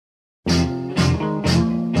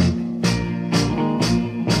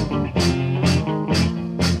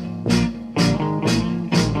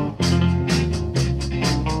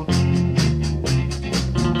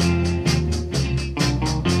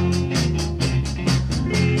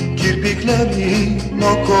Kirpiklerin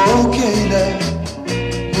ok ok eyle,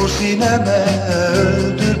 vur sineme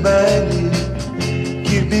öldür beni.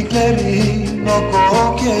 Kirpiklerin ok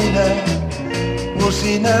ok eyle, vur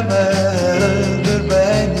sineme öldür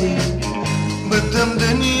beni. Bıktım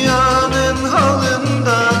dünyanın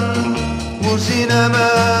halından, vur sineme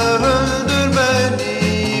öldür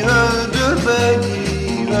beni. Öldür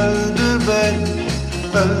beni, öldür beni,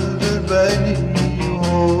 öldür beni.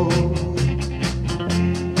 Oh.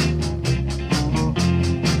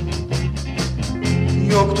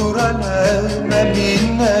 Yoktur aleme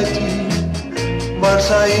minnetim,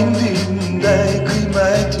 varsa indinde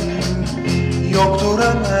kıymetim. Yoktur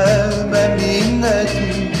aleme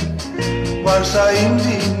minnetim, varsa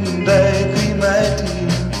indinde kıymetim.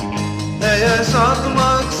 Eğer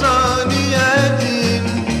satmaksa niyetim,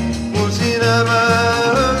 vur sineme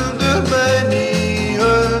öldür beni.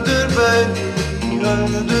 Öldür beni,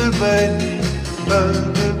 öldür beni,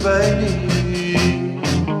 öldür beni.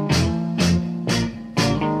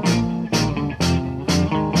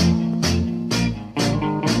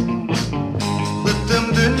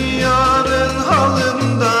 Dünyanın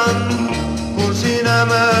halından, vur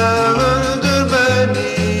sineme